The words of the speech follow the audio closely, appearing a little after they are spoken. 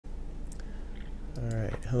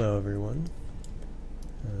Alright, hello everyone,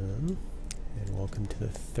 and welcome to the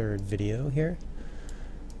third video here.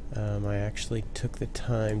 I actually took the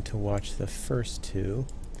time to watch the first two,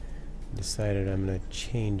 decided I'm going to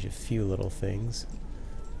change a few little things.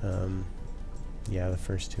 Yeah, the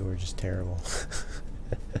first two were just terrible.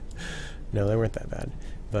 No, they weren't that bad,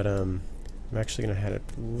 but I'm actually going to have a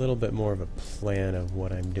little bit more of a plan of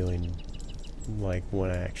what I'm doing, like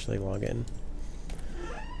when I actually log in.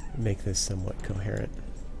 Make this somewhat coherent.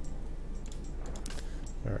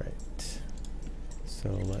 Alright, so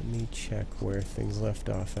let me check where things left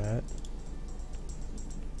off at.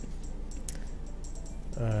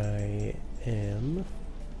 I am...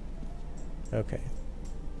 okay.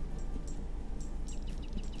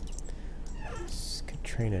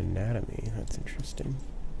 Train anatomy, that's interesting.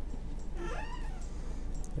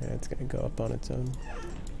 Yeah, it's gonna go up on its own.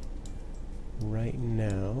 Right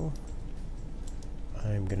now,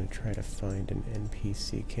 I'm gonna try to find an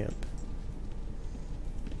NPC camp.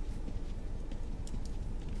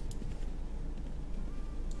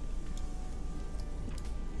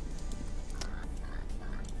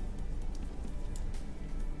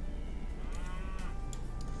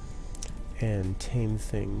 And tame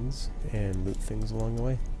things and loot things along the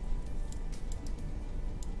way.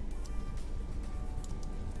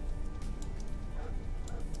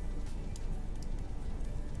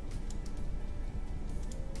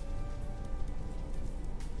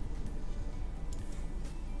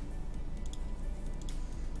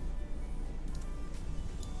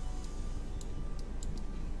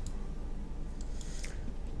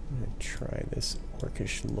 I'm gonna try this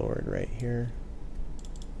orcish lord right here,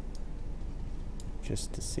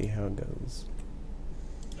 just to see how it goes.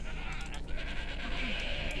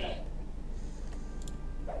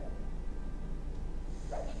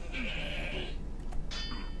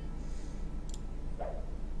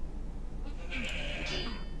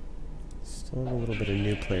 Still have a little bit of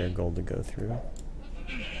new player gold to go through.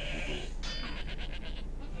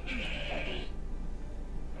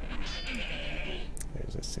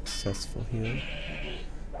 There's a successful heal.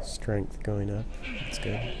 Strength going up. That's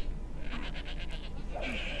good.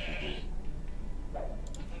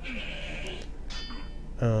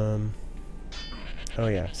 Oh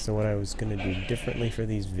yeah, so what I was going to do differently for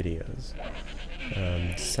these videos,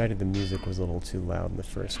 decided the music was a little too loud in the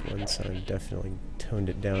first one, so I definitely toned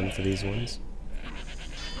it down for these ones.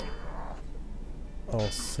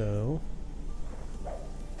 Also,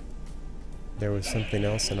 there was something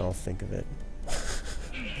else and I'll think of it.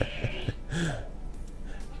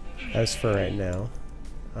 As for right now,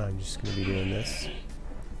 I'm just going to be doing this.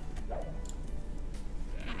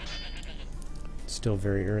 Still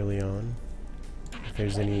very early on. If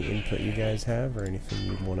there's any input you guys have or anything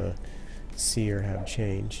you'd want to see or have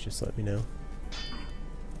changed, just let me know.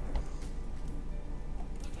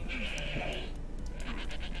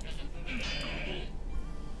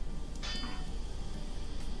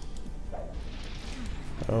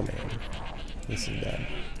 Oh man, this is bad.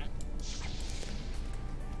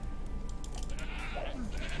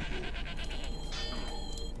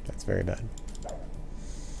 That's very bad.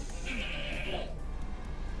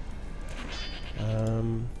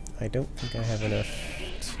 I don't think I have enough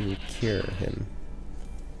to cure him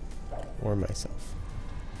or myself.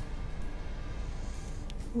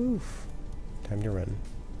 Oof. Time to run.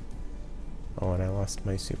 Oh, and I lost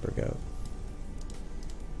my super goat.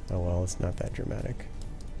 Oh well, it's not that dramatic.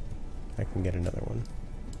 I can get another one.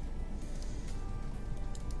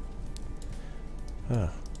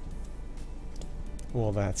 Ah.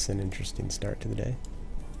 Well, that's an interesting start to the day.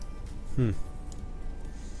 I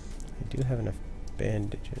do have enough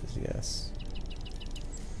bandages, yes.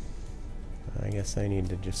 I guess I need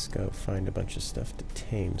to just go find a bunch of stuff to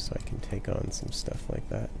tame so I can take on some stuff like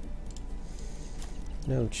that.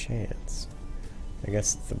 No chance. I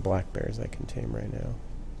guess it's the black bears I can tame right now.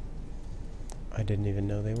 I didn't even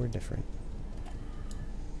know they were different.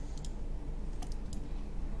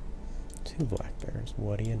 2 black bears,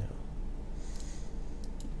 what do you know?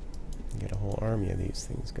 Get a whole army of these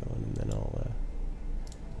things going and then I'll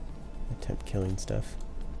attempt killing stuff.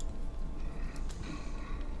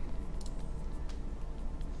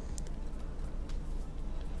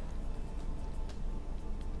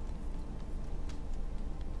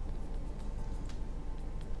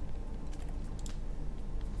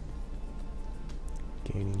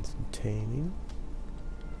 Gaining some taming.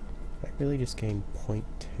 I really just gained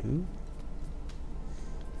 0.2?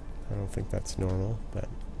 I don't think that's normal, but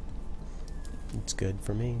it's good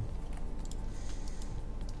for me.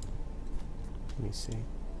 Let me see.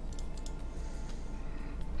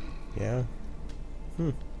 Yeah.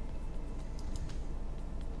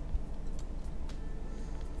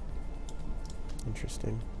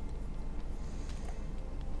 Interesting.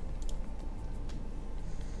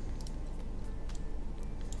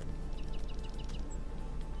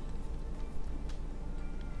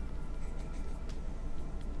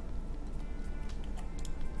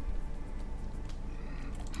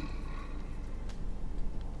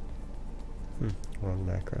 Wrong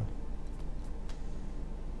macro.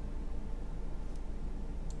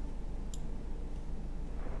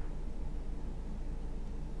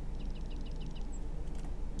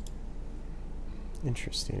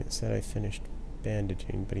 Interesting. It said I finished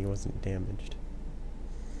bandaging, but he wasn't damaged.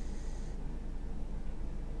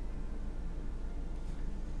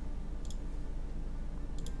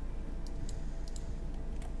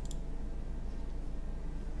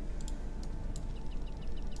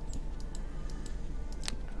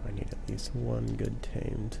 I need at least one good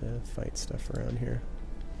tame to fight stuff around here.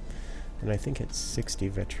 And I think at 60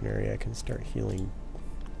 veterinary I can start healing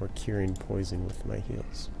or curing poison with my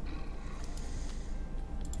heals.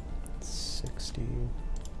 60.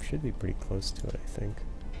 Should be pretty close to it, I think.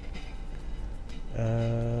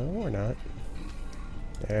 Or not.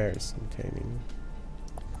 There's some taming.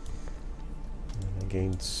 And I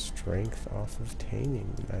gained strength off of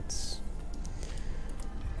taming. That's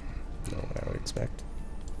not what I would expect.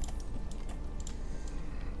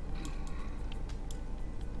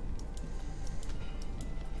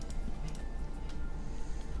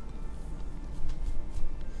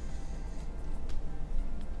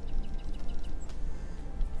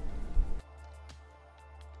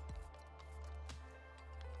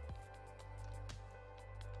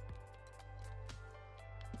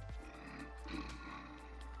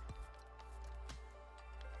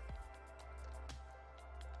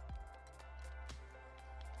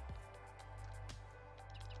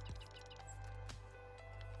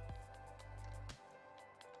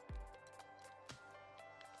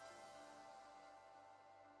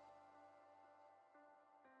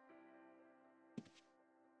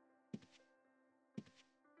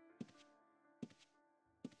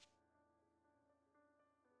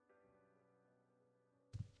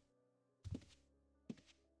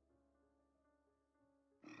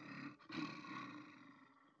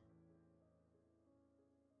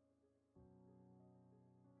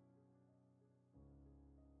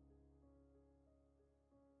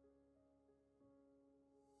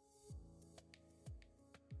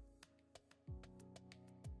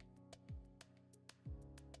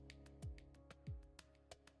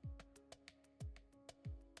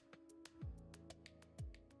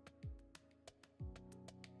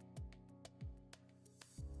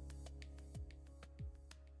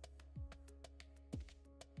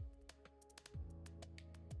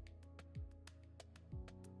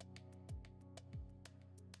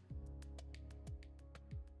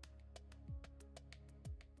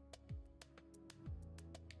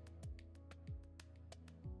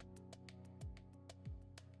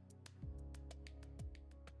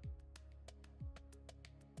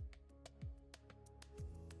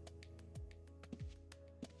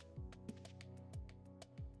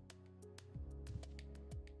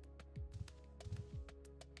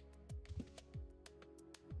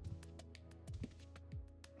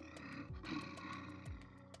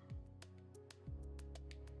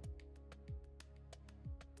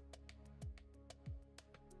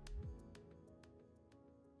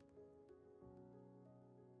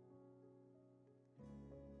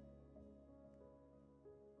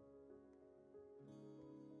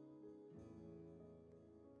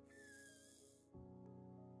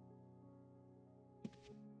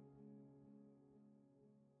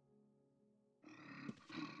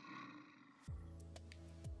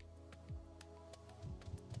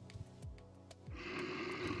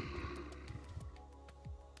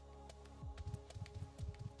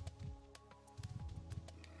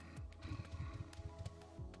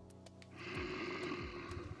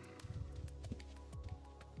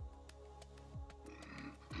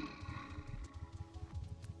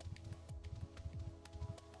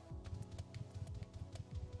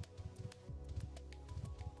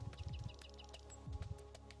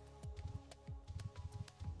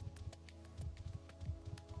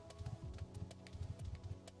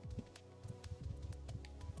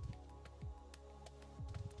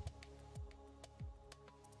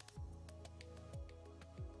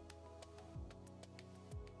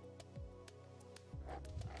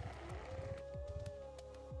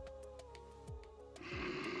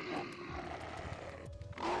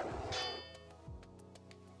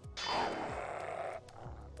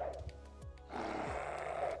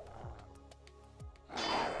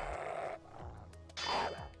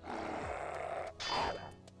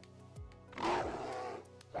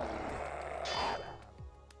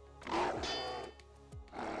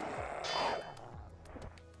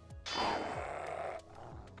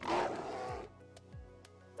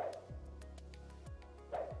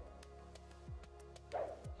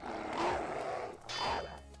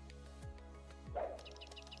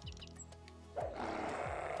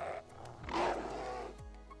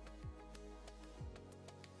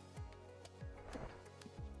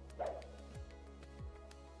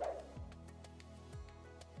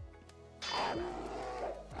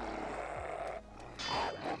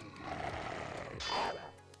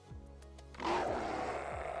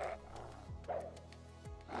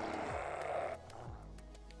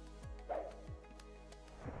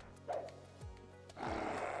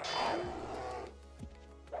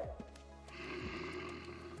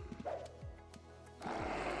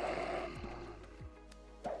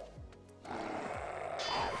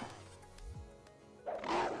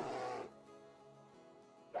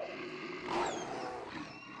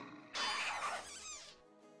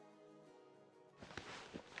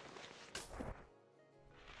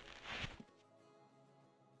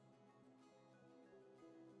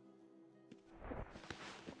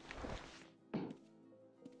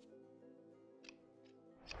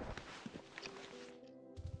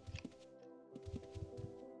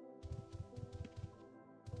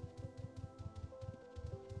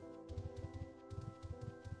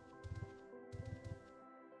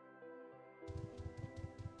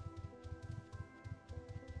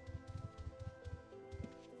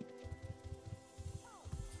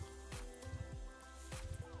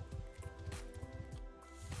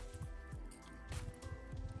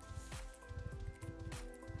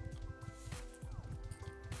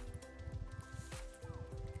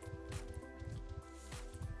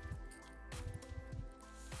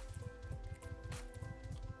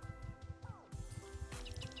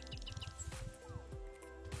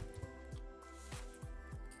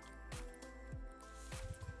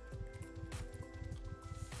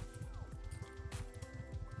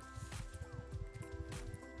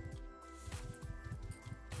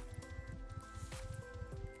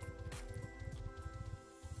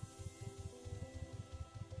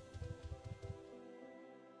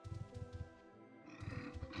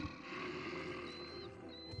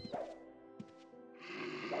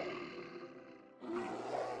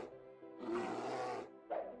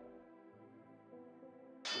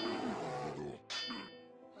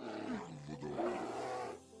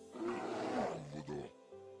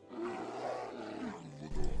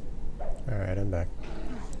 I'm back.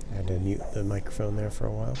 I had to mute the microphone there for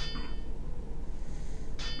a while.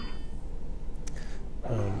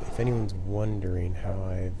 If anyone's wondering how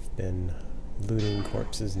I've been looting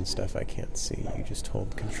corpses and stuff I can't see, you just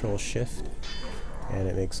hold Control-Shift and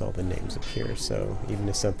it makes all the names appear, so even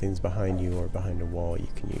if something's behind you or behind a wall, you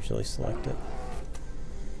can usually select it.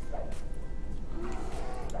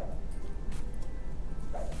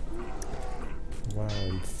 While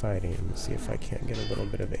I'm fighting, let me see if I can't get a little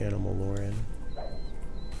bit of animal lore in.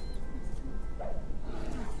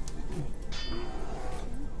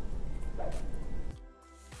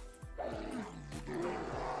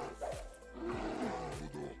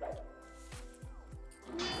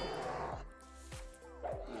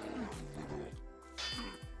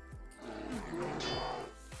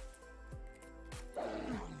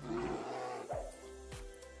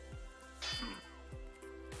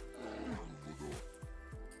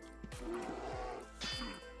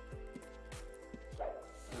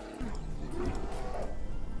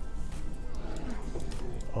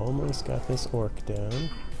 Almost got this orc down.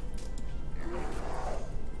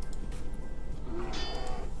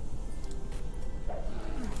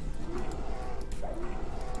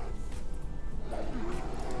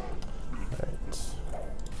 Alright.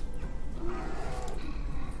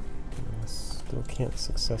 Still can't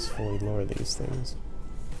successfully lure these things.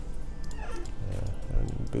 I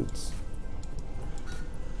don't need boots.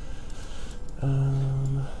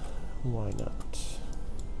 Why not?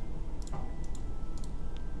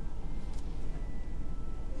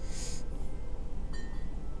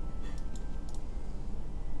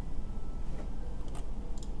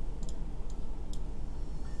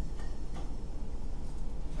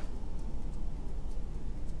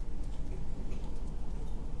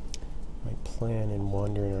 Plan in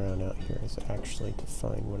wandering around out here is actually to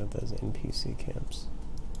find one of those NPC camps.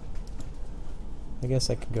 I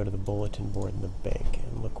guess I could go to the bulletin board in the bank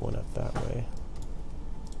and look one up that way.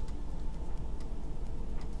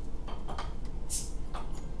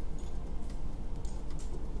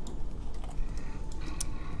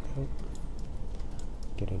 Oh.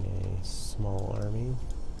 Getting a small army.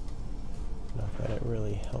 Not that it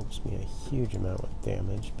really helps me a huge amount with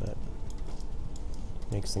damage, but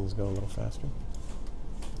makes things go a little faster.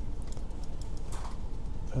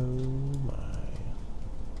 Oh my.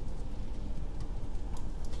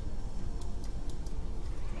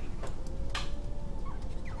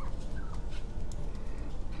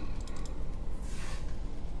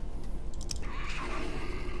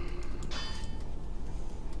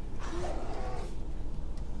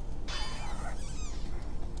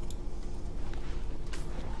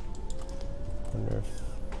 Wonder if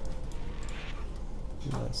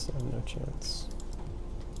I have no chance.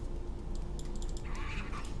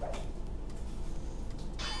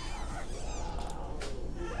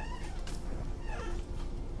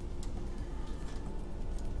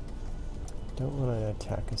 Don't want to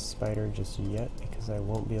attack a spider just yet because I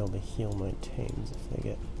won't be able to heal my tames if they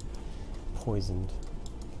get poisoned.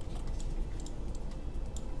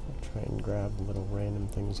 I'll try and grab little random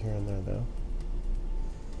things here and there though.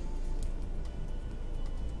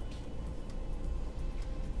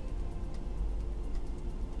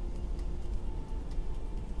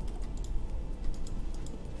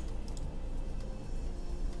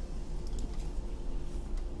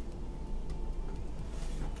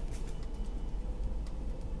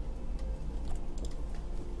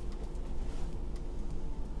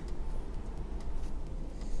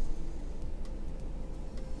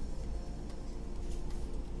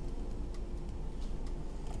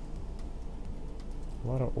 A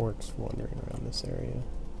lot of orcs wandering around this area.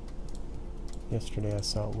 Yesterday I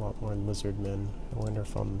saw a lot more lizard men. I wonder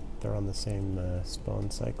if they're on the same spawn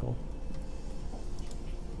cycle.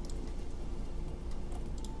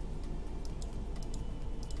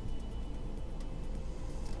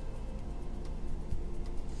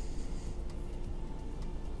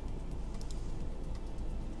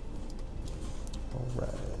 Alright.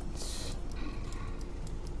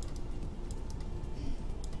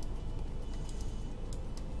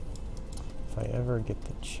 If I ever get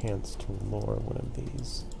the chance to lure one of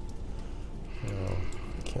these, well,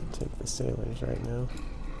 I can't take the sailors right now.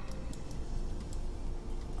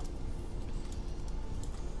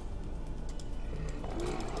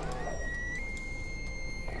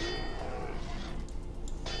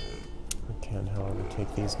 I can, however,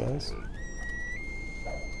 take these guys.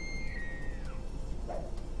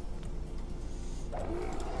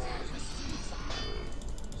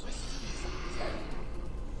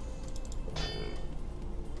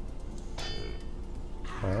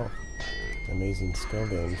 Wow, amazing skill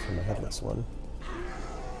gain from a headless one.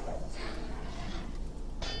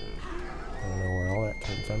 And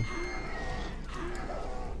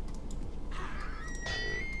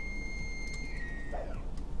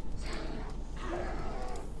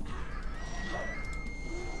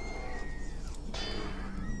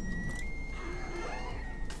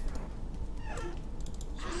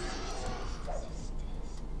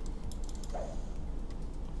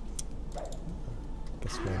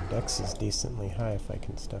dex is decently high if I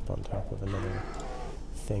can step on top of another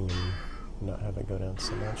thing and not have it go down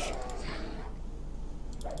so much.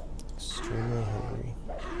 Extremely hungry.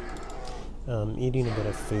 Eating a bit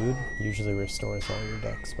of food usually restores all your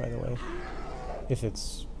dex, by the way, if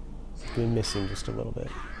it's been missing just a little bit.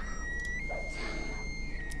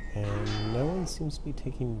 And no one seems to be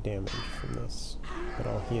taking damage from this, but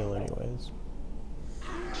I'll heal anyways.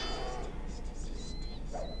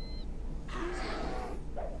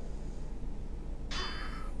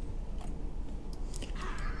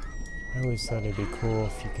 I always thought it'd be cool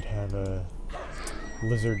if you could have a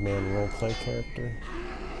Lizard Man roleplay character.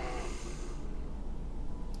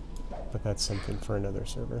 But that's something for another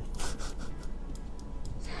server.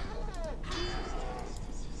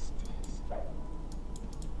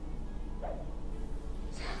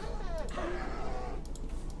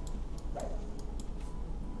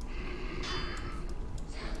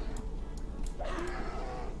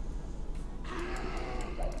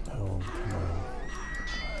 Oh, come on.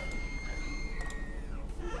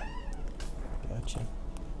 Gotcha.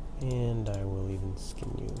 And I will even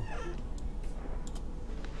skin you.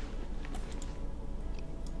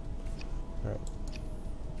 Alright.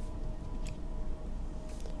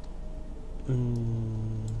 I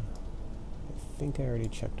think I already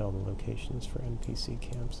checked all the locations for NPC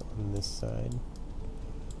camps on this side.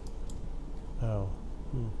 Oh,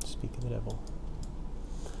 speak of the devil.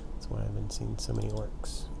 That's why I've been seeing so many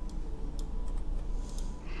orcs.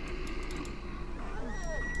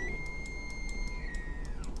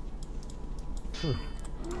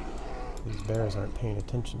 These bears aren't paying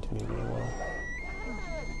attention to me very well.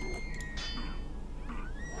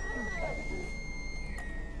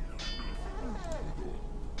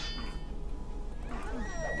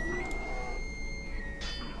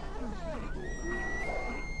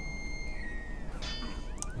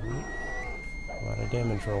 A lot of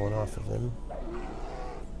damage rolling off of them.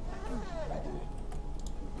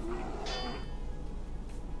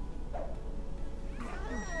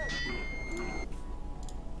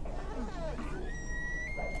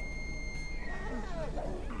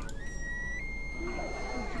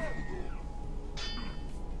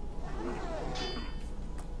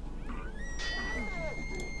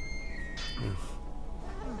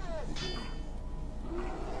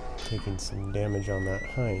 Taking some damage on that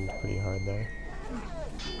hind pretty hard there.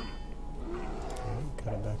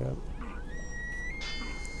 Cut it back up.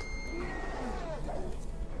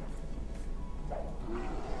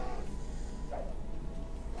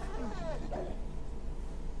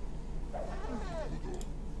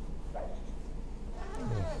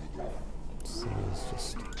 This thing is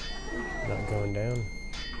just not going down.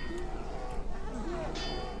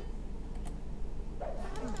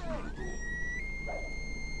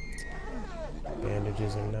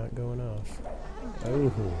 Bandages are not going off. Oh,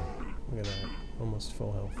 look at that. Almost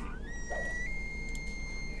full health.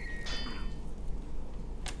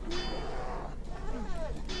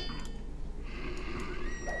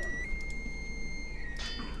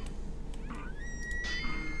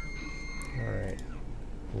 Alright.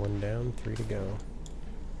 1 down, 3 to go.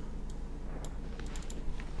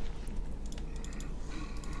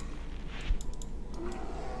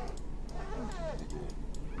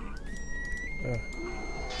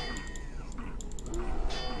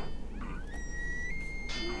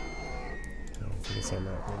 On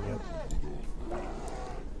that one yet.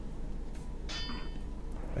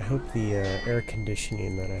 I hope the air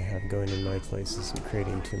conditioning that I have going in my place isn't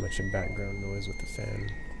creating too much of background noise with the fan.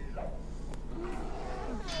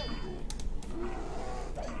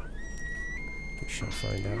 We shall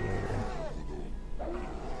find out later.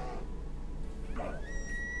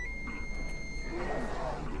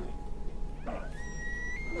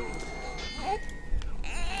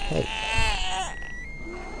 Hey.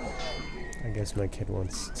 I guess my kid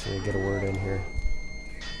wants to get a word in here.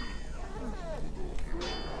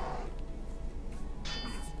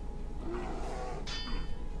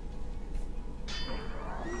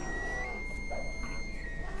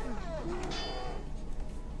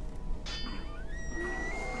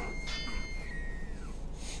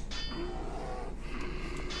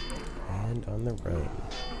 And on the road.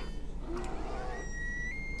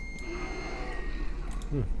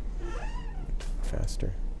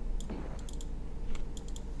 Faster.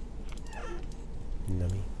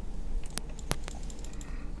 Nummy.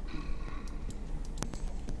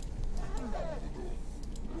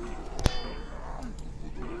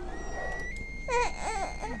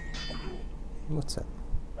 What's up?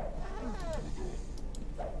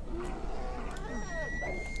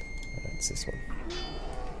 It's this one.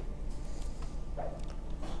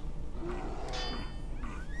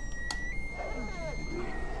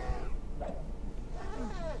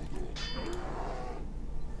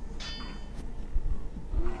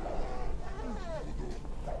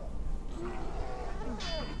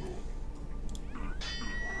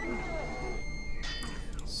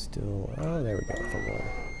 still... Oh, there we go, the lore.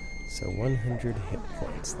 So 100 hit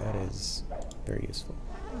points. That is very useful.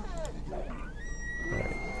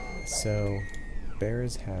 Alright, so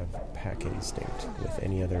bears have pack instinct with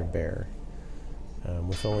any other bear.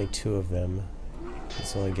 With only 2 of them,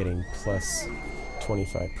 it's only getting plus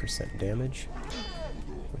 25% damage,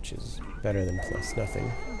 which is better than plus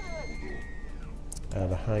nothing.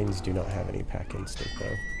 The hinds do not have any pack instinct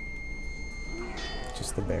though.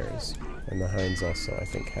 Just the bears. And the hinds also, I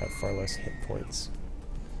think, have far less hit points.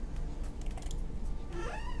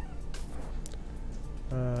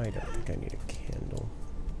 I don't think I need a candle.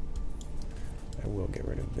 I will get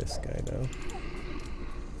rid of this guy though.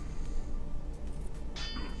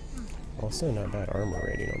 Also not bad armor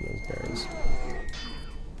rating on those bears.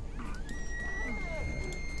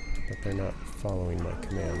 But they're not following my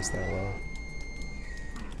commands that well.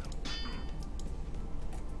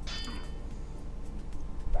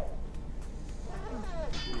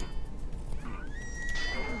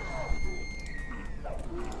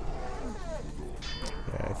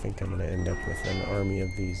 I think I'm going to end up with an army of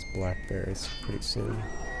these black bears pretty soon.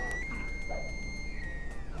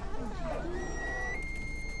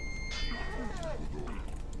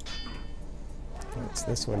 So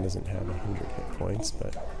this one doesn't have 100 hit points,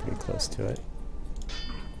 but pretty close to it.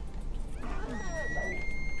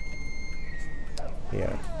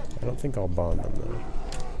 Yeah, I don't think I'll bond them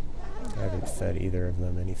though. I haven't fed either of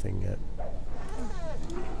them anything yet.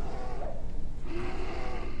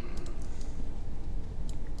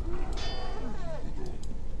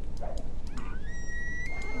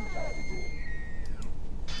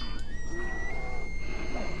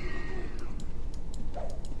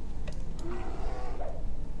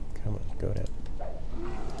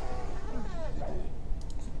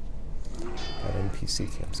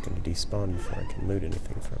 NPC camp's going to despawn before I can loot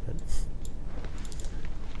anything from it.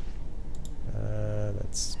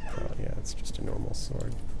 That's probably, yeah, it's just a normal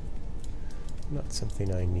sword. Not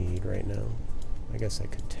something I need right now. I guess I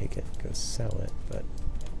could take it and go sell it, but...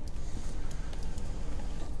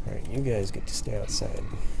 Alright, you guys get to stay outside.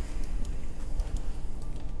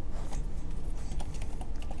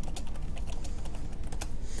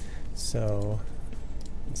 So,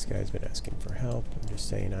 this guy's been asking for help. I'm just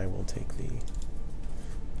saying I will take the...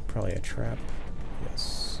 Probably a trap.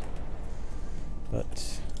 Yes.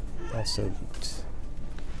 But also loot.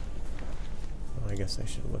 Well, I guess I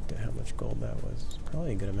should have looked at how much gold that was.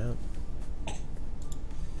 Probably a good amount.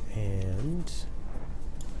 And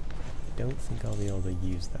I don't think I'll be able to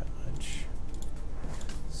use that much.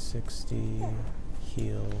 60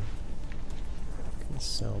 heal. Can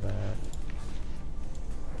sell that.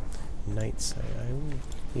 Night sight. I will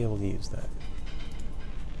be able to use that.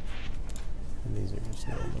 And these are just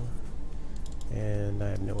normal. And I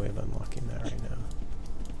have no way of unlocking that right now.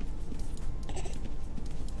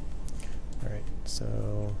 Alright,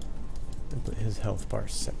 so I'll put his health bar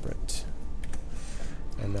separate.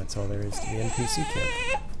 And that's all there is to the NPC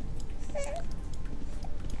camp.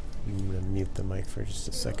 I'm going to mute the mic for just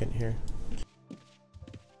a second here.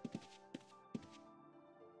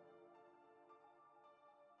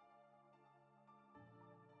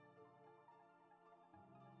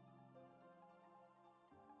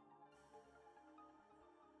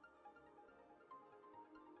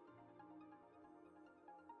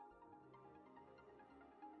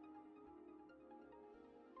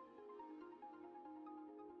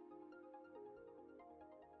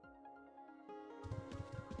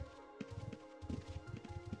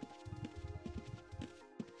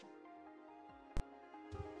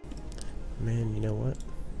 Man, you know what?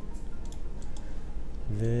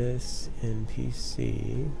 This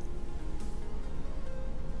NPC...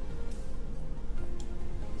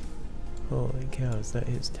 Holy cow, is that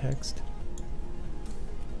his text?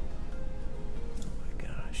 Oh my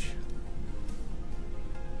gosh.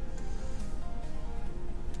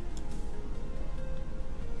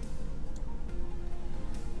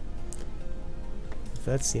 If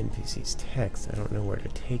that's the NPC's text, I don't know where to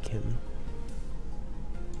take him.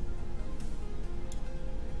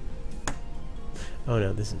 Oh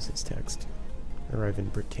no, this is his text. Arrive in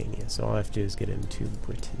Britannia. So all I have to do is get into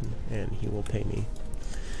Britain and he will pay me.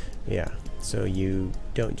 Yeah, so you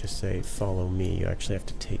don't just say follow me, you actually have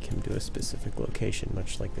to take him to a specific location,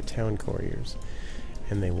 much like the town couriers,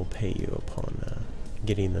 and they will pay you upon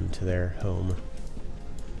getting them to their home.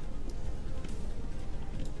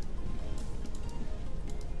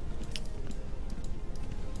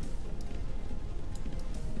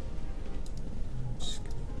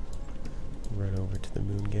 Run over to the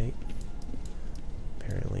moon gate.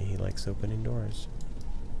 Apparently he likes opening doors.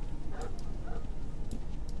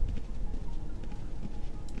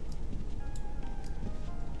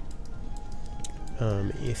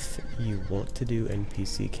 If you want to do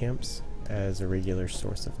NPC camps as a regular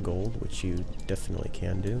source of gold, which you definitely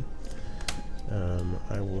can do,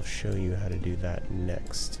 I will show you how to do that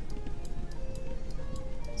next.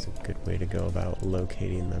 It's a good way to go about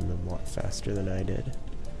locating them a lot faster than I did.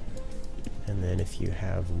 And then if you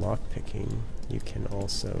have lockpicking, you can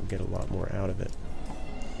also get a lot more out of it.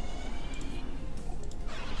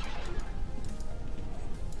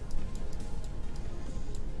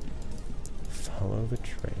 Follow the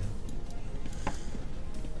trail.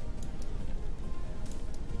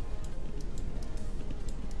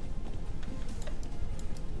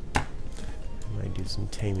 I might do some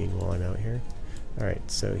taming while I'm out here. Alright,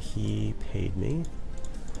 so he paid me.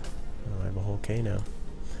 Oh, I have a whole K now.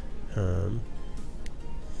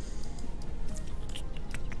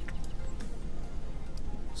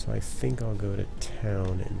 So I think I'll go to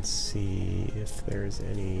town and see if there's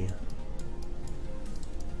any...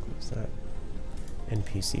 What's that?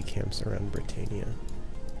 NPC camps around Britannia.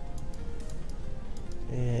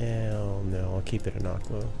 Oh no, I'll keep it in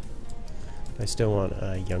Aqua. I still want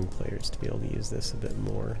young players to be able to use this a bit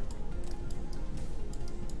more.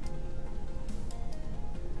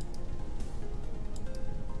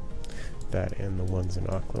 That and the ones in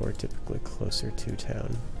Aqua are typically closer to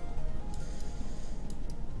town.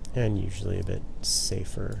 And usually a bit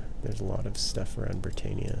safer. There's a lot of stuff around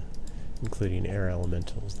Britannia, including air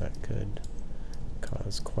elementals that could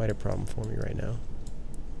cause quite a problem for me right now.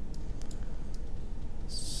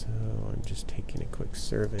 So I'm just taking a quick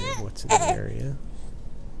survey of what's in the area.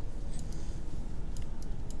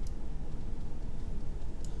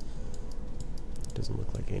 Doesn't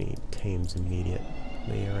look like any tames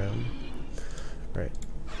immediately around. Right.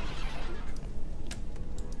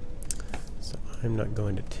 So I'm not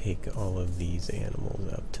going to take all of these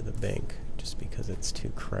animals up to the bank just because it's too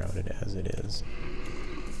crowded as it is.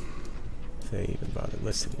 If they even bother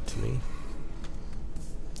listening to me.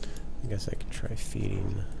 I guess I could try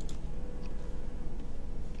feeding.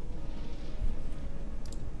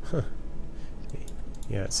 Huh.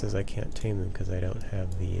 Yeah, it says I can't tame them because I don't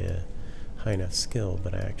have the high enough skill,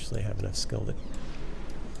 but I actually have enough skill to...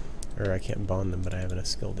 Or I can't bond them, but I have enough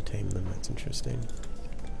skill to tame them. That's interesting.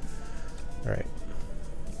 Alright.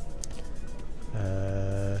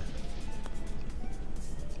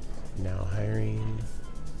 Now hiring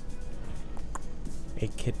a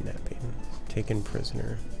kidnapping. Taken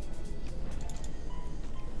prisoner.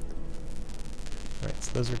 Alright,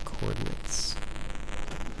 so those are coordinates.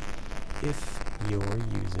 If you're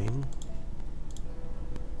using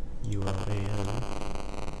ULAM,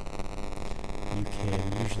 you can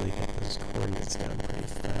usually get those coordinates down pretty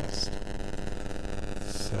fast.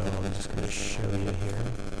 So I'm just going to show you here.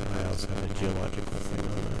 I also have a geological thing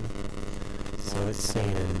on them. So it's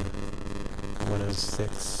saying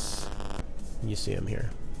 106. You see them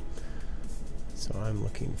here. So I'm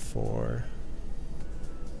looking for...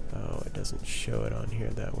 Oh, it doesn't show it on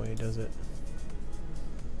here that way, does it?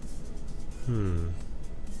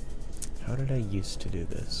 How did I used to do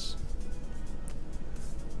this?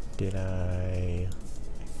 Did I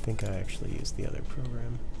think I actually used the other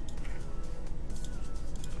program.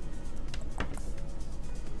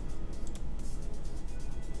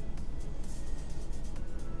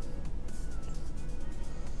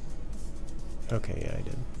 Okay, yeah, I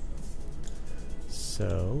did.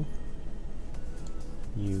 So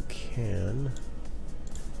you can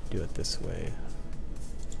do it this way.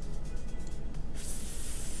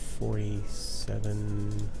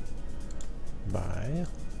 47 by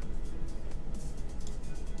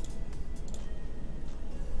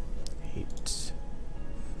 8.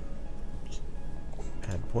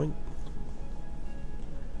 Add point.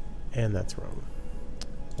 And that's wrong.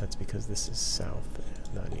 That's because this is south.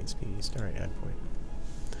 That needs to be east. Alright, add point.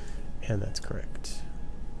 And that's correct.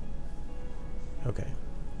 Okay.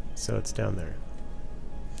 So it's down there.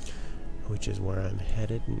 Which is where I'm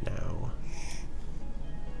headed now.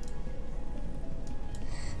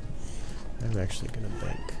 I'm actually going to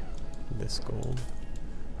bank this gold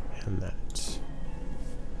and that.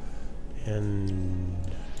 And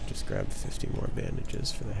just grab 50 more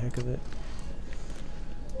bandages for the heck of it.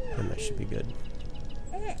 And that should be good.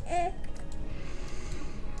 Oh,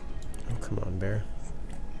 come on, bear.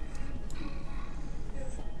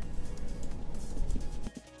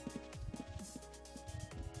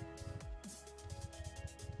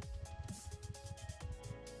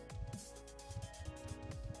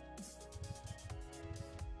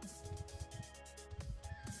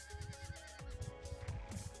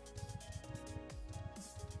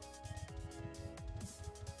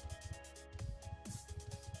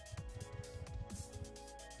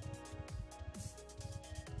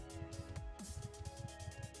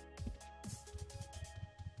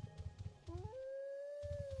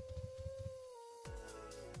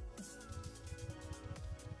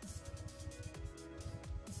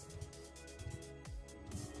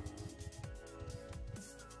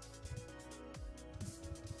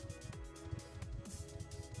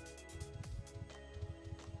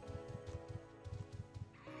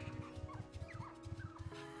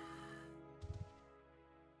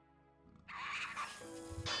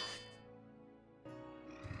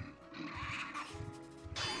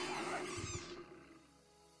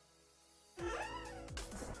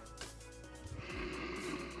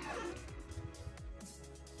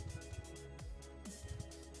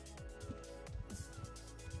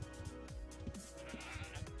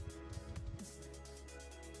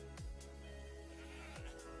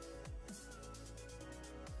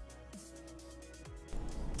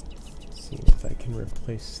 if I can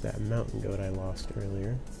replace that mountain goat I lost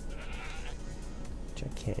earlier. Which I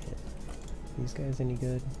can. These guys any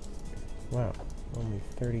good? Wow, only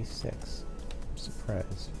 36. I'm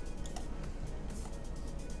surprised.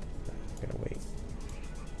 I'm gonna wait.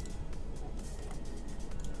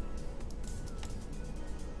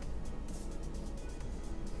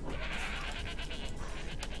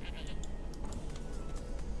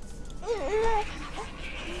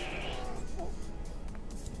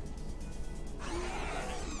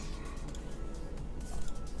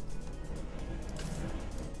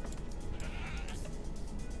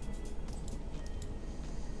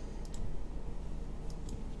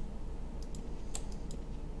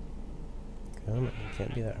 Come on, it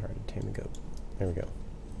can't be that hard to tame a goat. There we go.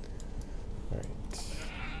 Alright.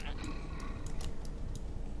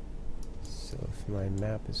 So if my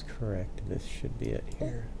map is correct, this should be it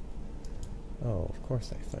here. Oh, of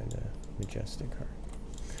course I find a majestic heart.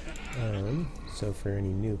 So for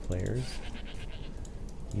any new players,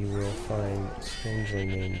 you will find strangely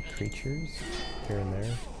named creatures here and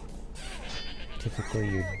there. Typically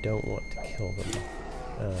you don't want to kill them.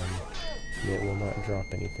 It will not drop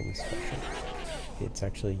anything special. It's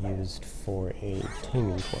actually used for a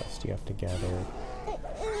taming quest. You have to gather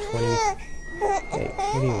 20... Hey,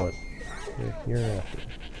 what do you want? You're after.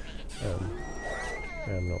 I'm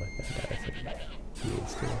gonna let that die if it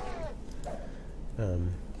needs to.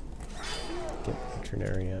 Get the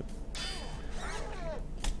veterinary up.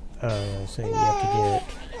 So you have to get...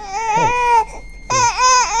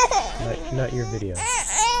 Hey! Not your video.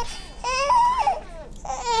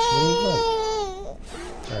 What do you want?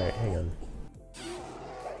 Alright, hang on.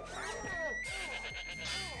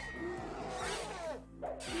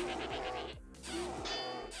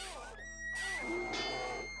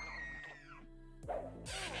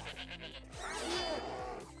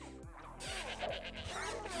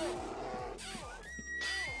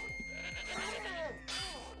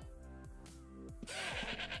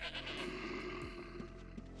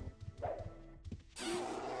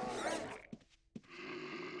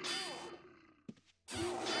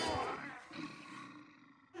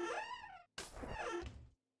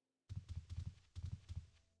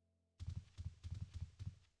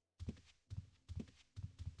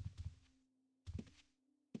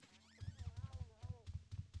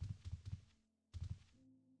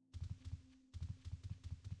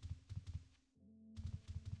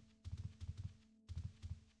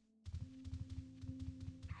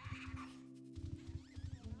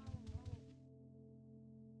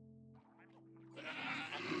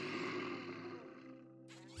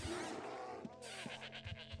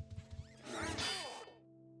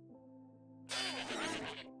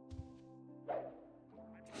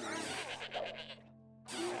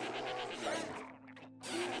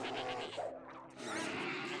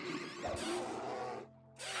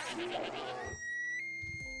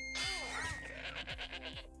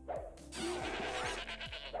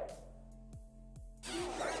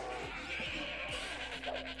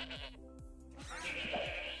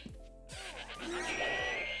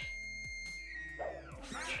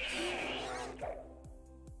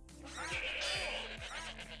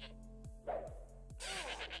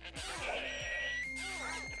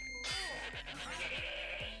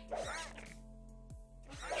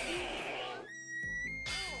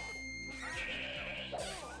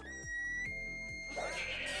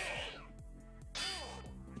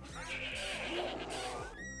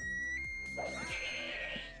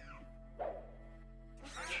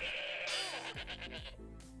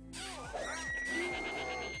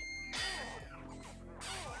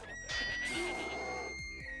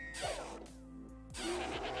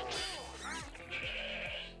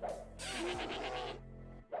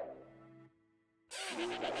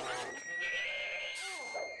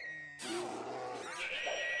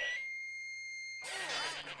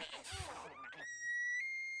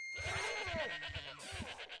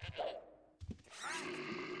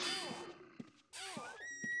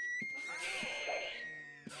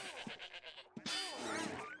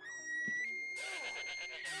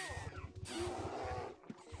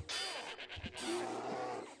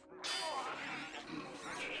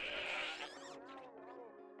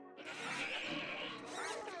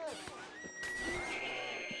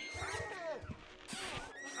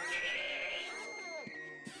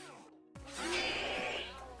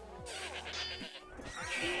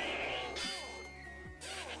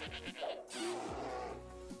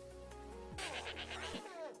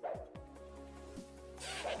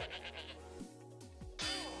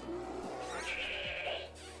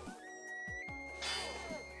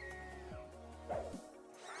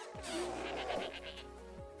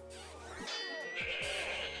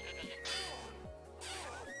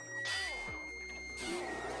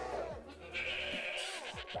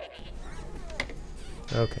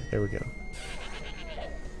 Okay, there we go.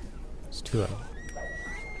 It's 2 of them.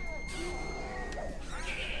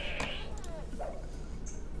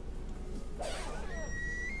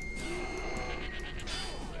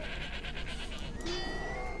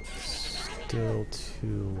 Still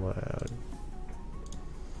too loud.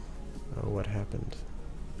 Oh, what happened?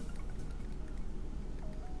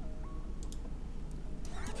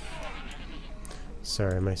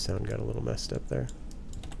 Sorry, my sound got a little messed up there.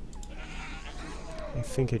 I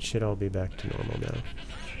think it should all be back to normal now.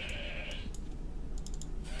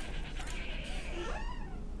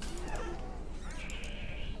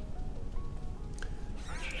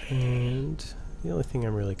 And the only thing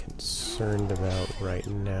I'm really concerned about right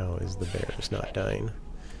now is the bears not dying.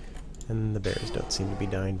 And the bears don't seem to be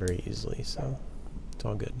dying very easily, so it's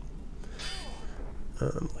all good.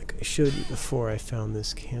 Like I showed you before, I found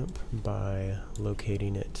this camp by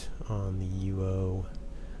locating it on the UO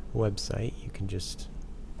website. You can just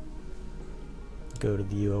go to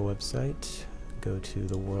the UO website, go to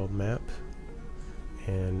the world map,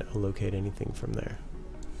 and locate anything from there.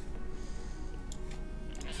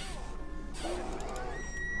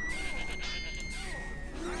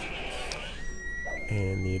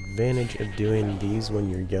 And the advantage of doing these when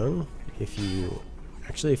you're young, if you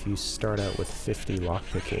start out with 50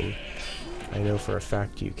 lockpicking, I know for a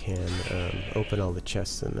fact you can open all the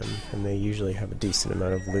chests in them, and they usually have a decent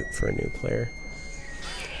amount of loot for a new player.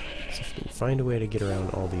 So if you can find a way to get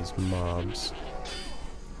around all these mobs,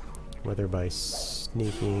 whether by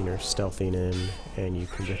sneaking or stealthing in, and you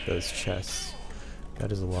can get those chests,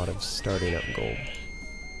 that is a lot of starting up gold.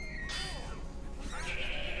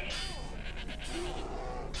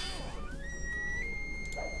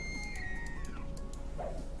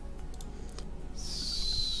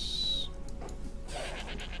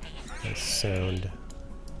 Sound.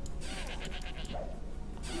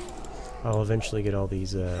 I'll eventually get all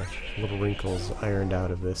these little wrinkles ironed out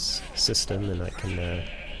of this system, and I can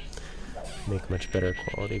make much better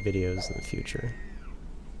quality videos in the future.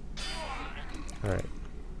 Alright.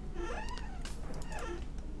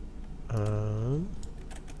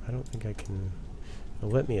 I don't think I can... It'll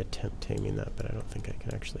let me attempt taming that, but I don't think I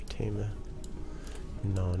can actually tame the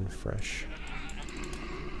non-fresh.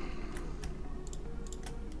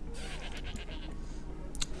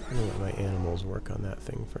 I'm gonna let my animals work on that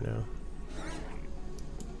thing for now.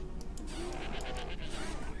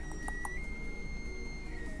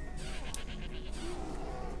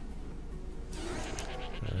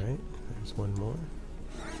 Alright, there's one more.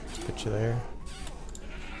 Let's put you there.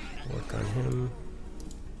 Work on him.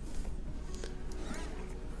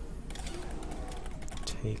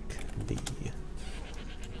 Take the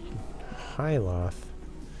Hyloth.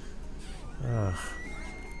 Ugh.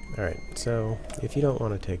 Alright, so if you don't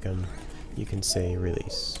want to take him, you can say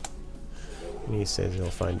release. And he says he'll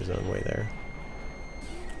find his own way there.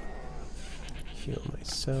 Heal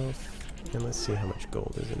myself. And let's see how much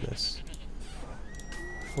gold is in this.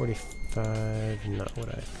 45, not what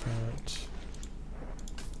I thought.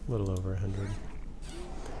 A little over 100.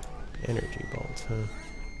 Energy bolt, huh?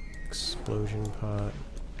 Explosion pot.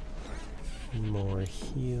 More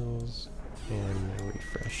heals. And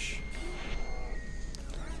refresh.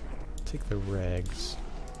 Take the rags.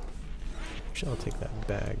 Actually, I'll take that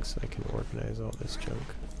bag so I can organize all this junk.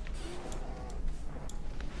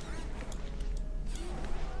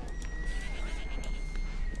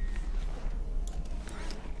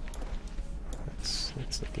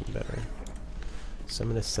 That's looking better. So I'm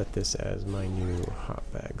going to set this as my new hot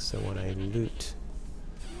bag, so when I loot,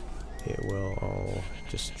 it will all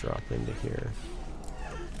just drop into here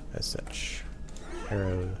as such.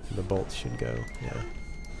 Arrow, the bolt should go, yeah.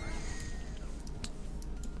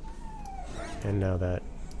 And now that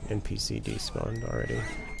NPC despawned already.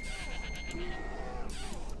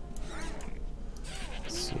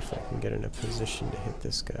 Let's see if I can get in a position to hit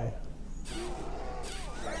this guy.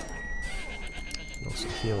 And also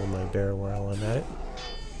heal my bear while I'm at it.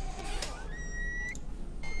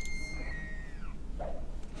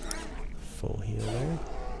 Full heal there.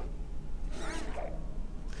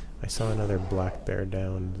 I saw another black bear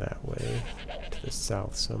down that way to the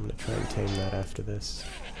south, so I'm going to try and tame that after this.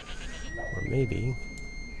 Or maybe...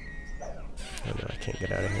 Oh no, I can't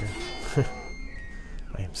get out of here.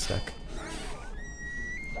 I am stuck.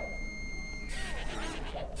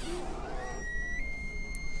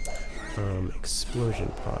 Explosion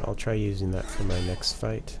pot. I'll try using that for my next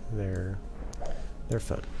fight. They're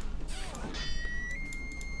fun.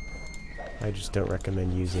 I just don't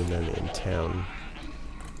recommend using them in town.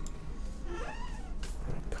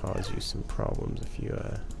 Might cause you some problems if you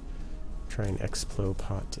try an explo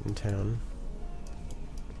pot in town.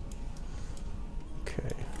 Okay.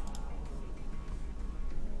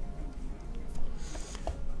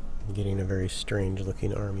 getting a very strange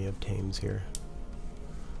looking army of tames here.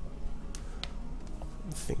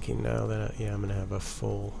 I'm thinking now that, yeah, I'm going to have a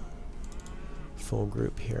full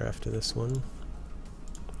group here after this one.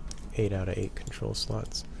 8 out of 8 control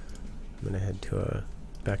slots. I'm going to head to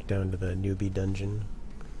back down to the newbie dungeon,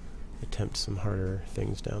 attempt some harder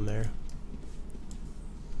things down there.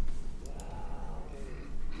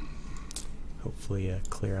 Hopefully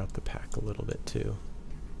clear out the pack a little bit too.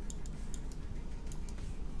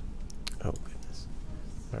 Oh goodness.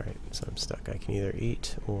 Alright, so I'm stuck. I can either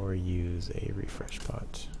eat or use a refresh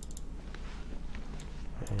pot.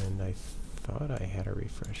 And I thought I had a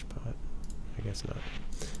refresh pot. I guess not.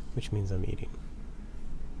 Which means I'm eating.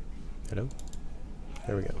 Hello?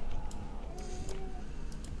 There we go.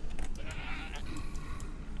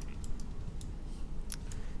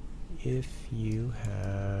 If you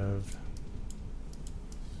have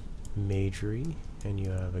Magery and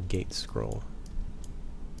you have a gate scroll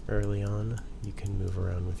early on, you can move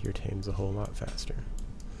around with your tames a whole lot faster.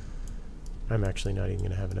 I'm actually not even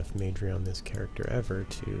going to have enough Magery on this character ever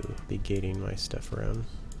to be gating my stuff around.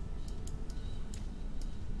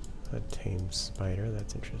 A tame spider,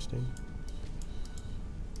 that's interesting.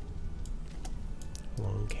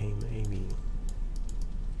 Along came Amy.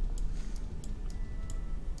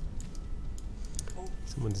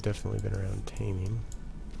 Someone's definitely been around taming.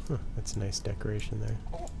 Huh, that's a nice decoration there.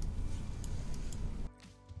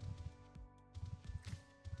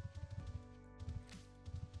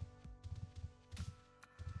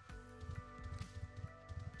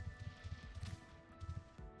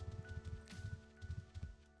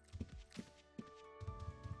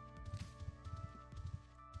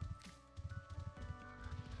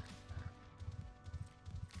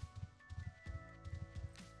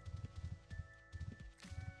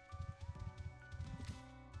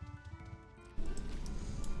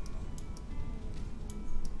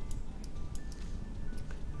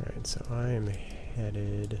 Alright, so I am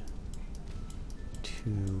headed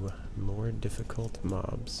to more difficult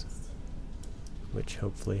mobs, which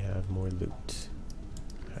hopefully have more loot.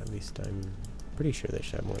 At least I'm pretty sure they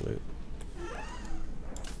should have more loot.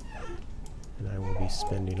 And I will be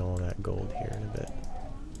spending all that gold here in a bit.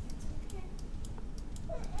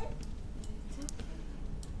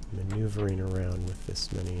 Maneuvering around with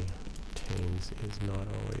this many tames is not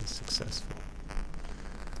always successful,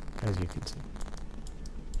 as you can see.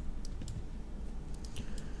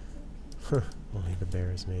 Huh, only the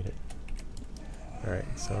bears made it. Alright,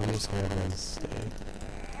 so I'm just gonna have them stay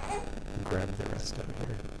and grab the rest out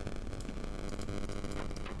here.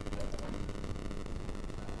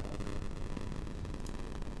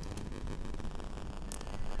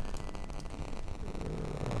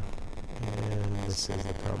 And this is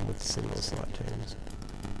the problem with single slot tames.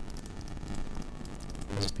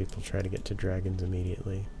 Most people try to get to dragons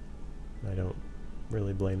immediately. I don't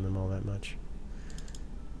really blame them all that much.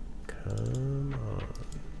 Come on.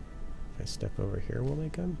 If I step over here, will they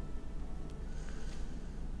come?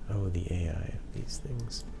 Oh, the AI of these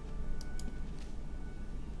things.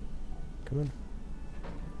 Come on.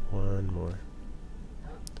 One more.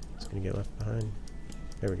 It's gonna get left behind.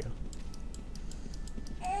 There we go.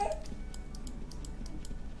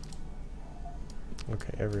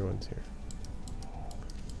 Okay, everyone's here.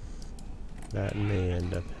 That may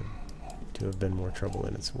end up to have been more trouble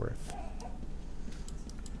than it's worth.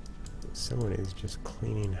 Someone is just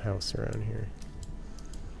cleaning house around here.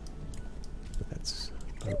 But that's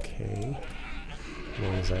okay, as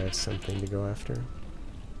long as I have something to go after.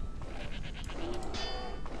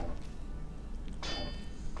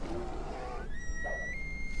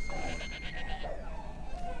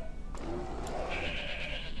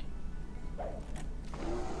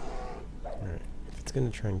 Alright, if it's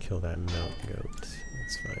gonna try and kill that mount goat,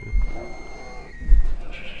 that's fine.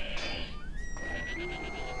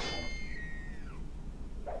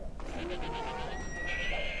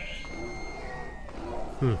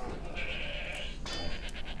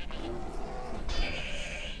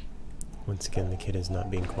 Once again, the kid is not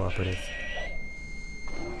being cooperative.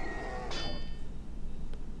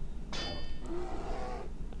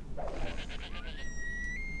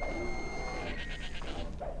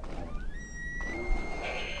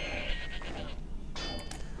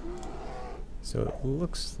 So it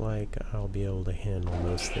looks like I'll be able to handle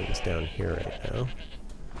most things down here right now.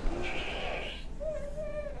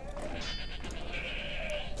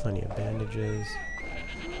 Plenty of bandages.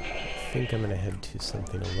 I think I'm going to head to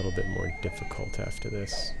something a little bit more difficult after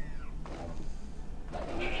this.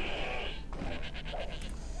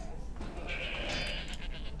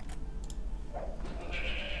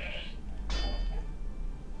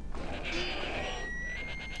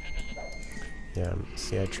 Yeah, I'm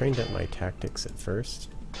See, I trained up my tactics at first,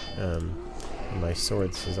 and my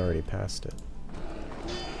swords has already passed it.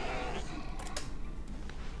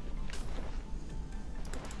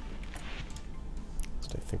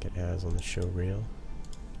 I think it has on the show reel.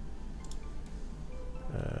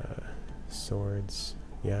 Swords,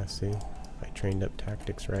 yeah, see? I trained up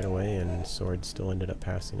tactics right away and swords still ended up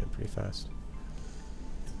passing it pretty fast.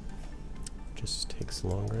 Just takes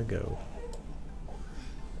longer to go.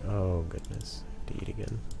 Oh goodness, to eat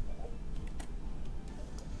again.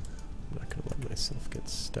 I'm not gonna let myself get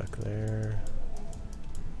stuck there.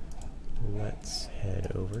 Let's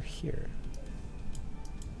head over here.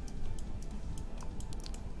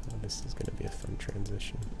 Oh, this is gonna be a fun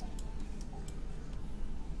transition.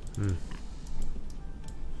 And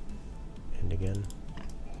again.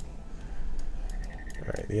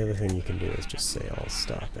 Alright, the other thing you can do is just say I'll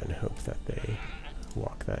stop and hope that they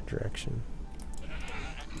walk that direction.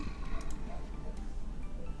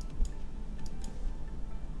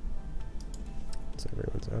 So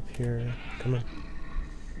everyone's up here. Come on.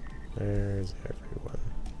 There's everyone.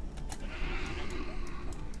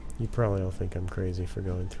 You probably all think I'm crazy for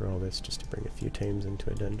going through all this just to bring a few tames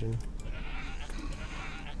into a dungeon.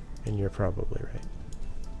 And you're probably right.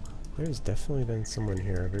 There's definitely been someone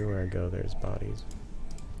here. Everywhere I go, there's bodies.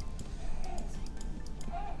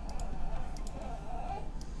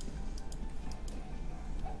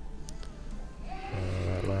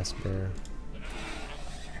 That last bear.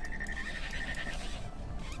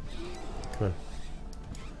 Come on.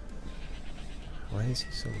 Why is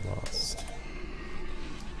he so lost?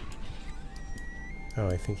 Oh,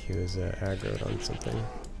 I think he was aggroed on something.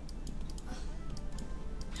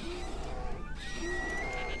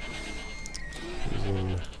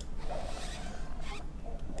 Using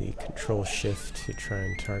the control shift to try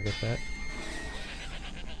and target that.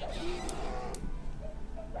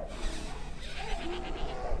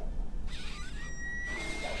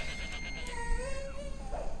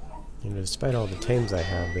 You know, despite all the tames I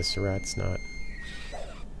have, this rat's not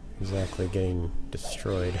exactly getting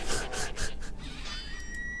destroyed.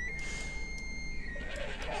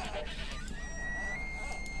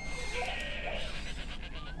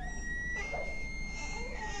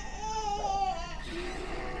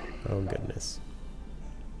 Oh goodness.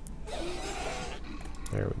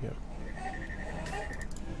 There we go.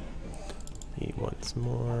 Eat once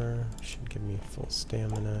more. Should give me full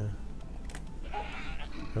stamina.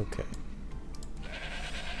 Okay.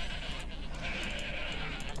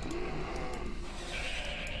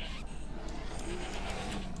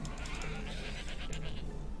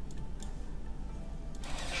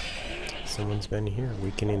 Someone's been here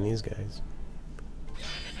weakening these guys.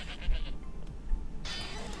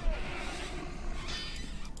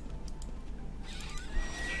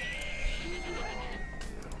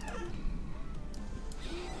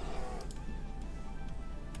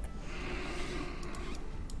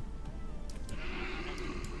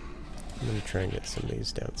 I'm gonna try and get some of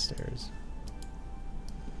these downstairs.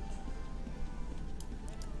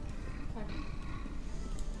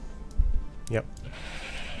 Yep.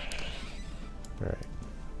 Alright.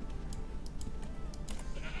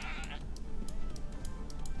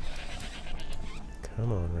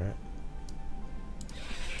 Come on, rat.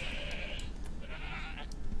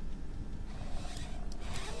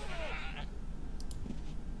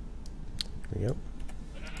 Here we go.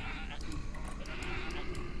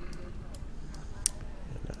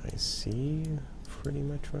 And I see pretty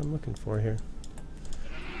much what I'm looking for here.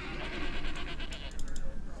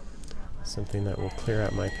 Something that will clear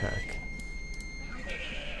out my pack.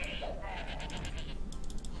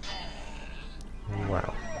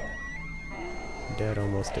 Wow. Dead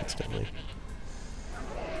almost instantly.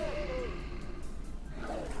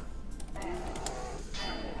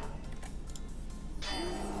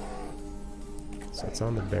 So it's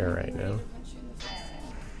on the bear right now.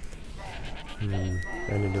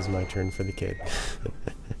 And it is my turn for the kid.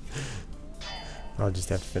 I'll just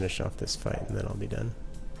have to finish off this fight and then I'll be done.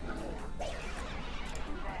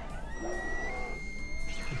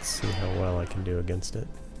 Let's see how well I can do against it.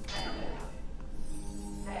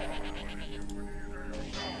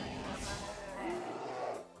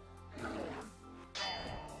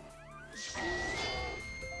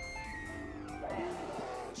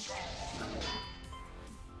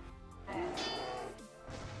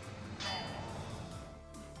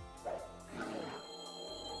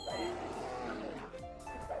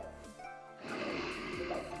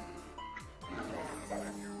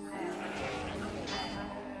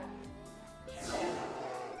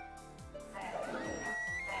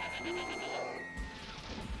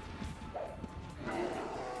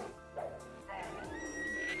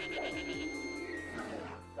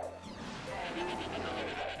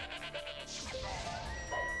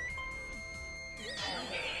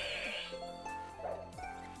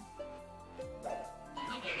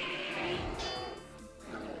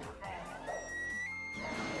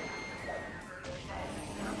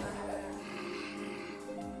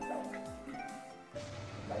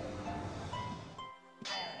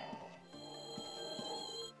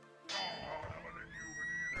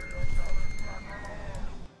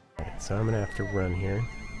 so I'm gonna have to run here.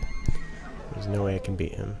 There's no way I can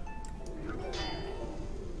beat him.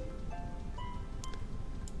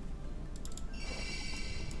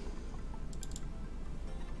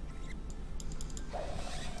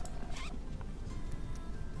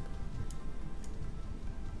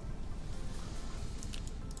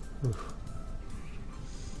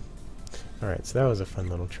 Alright, so that was a fun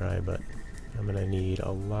little try, but I'm gonna need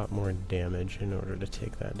a lot more damage in order to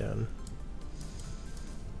take that down.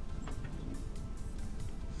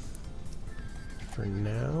 For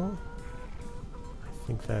now, I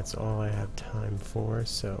think that's all I have time for,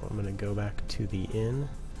 so I'm gonna go back to the inn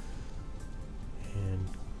and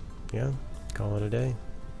yeah, call it a day.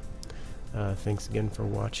 Thanks again for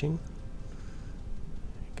watching.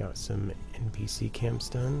 Got some NPC camps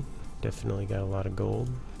done. Definitely got a lot of gold,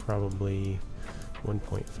 probably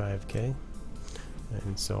 1.5k.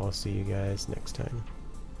 And so I'll see you guys next time.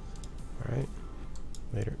 Alright,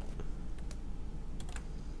 later.